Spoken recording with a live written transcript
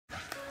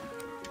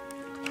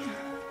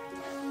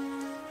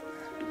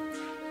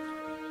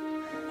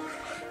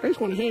I just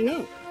want to hang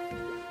out.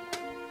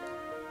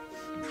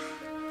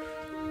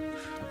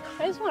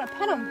 I just want to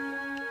pet them.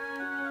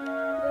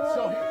 It's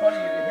so funny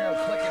you can hear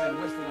them clicking and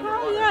whistling in the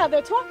water. Oh yeah,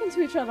 they're talking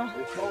to each other.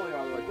 They totally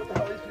are. Like, what the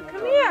hell are these people Come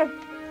doing? here.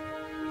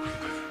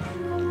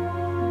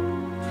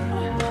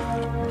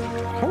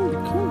 Holy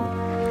cow.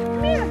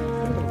 Come here.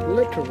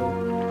 Literally.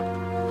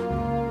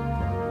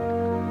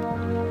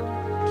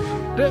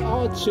 They're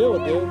all chill,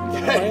 dude.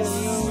 Yes.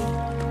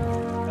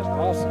 That's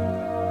awesome.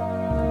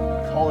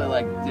 Totally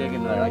like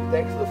digging there. Like,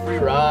 thanks for the free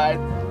ride.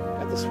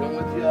 Got to swim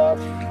with you.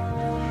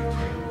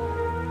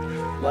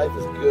 Life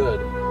is good.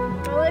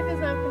 My life is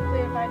not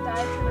complete if I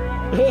die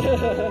tonight.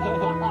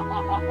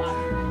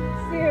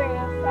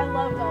 Serious. I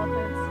love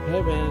dolphins.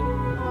 Hey, man.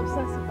 I'm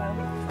obsessed with them.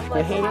 I'm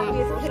like the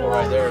happiest kid Personal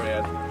right alive. there,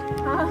 man.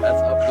 Huh?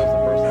 That's up close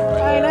and personal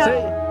right I there. know.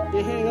 Say,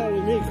 you hang out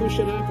with me, cool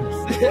shit happens.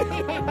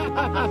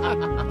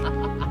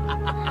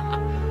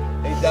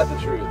 Ain't that the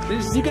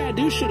truth? You gotta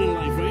do shit in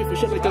life, right? For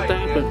shit like that to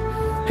happen.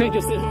 Can't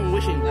just sit home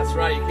wishing. That's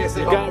right. You can't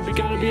say We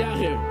gotta be out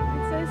here.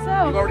 Say You've so.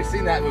 already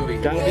seen that movie.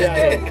 Gotta be out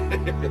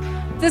here.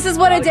 This is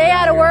what a day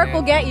out of work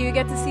will get you. You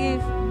get to see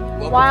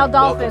wild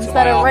dolphins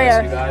that are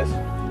rare. You guys.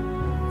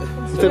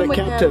 To the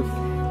captive.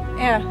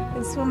 Yeah,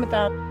 and swim with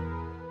them.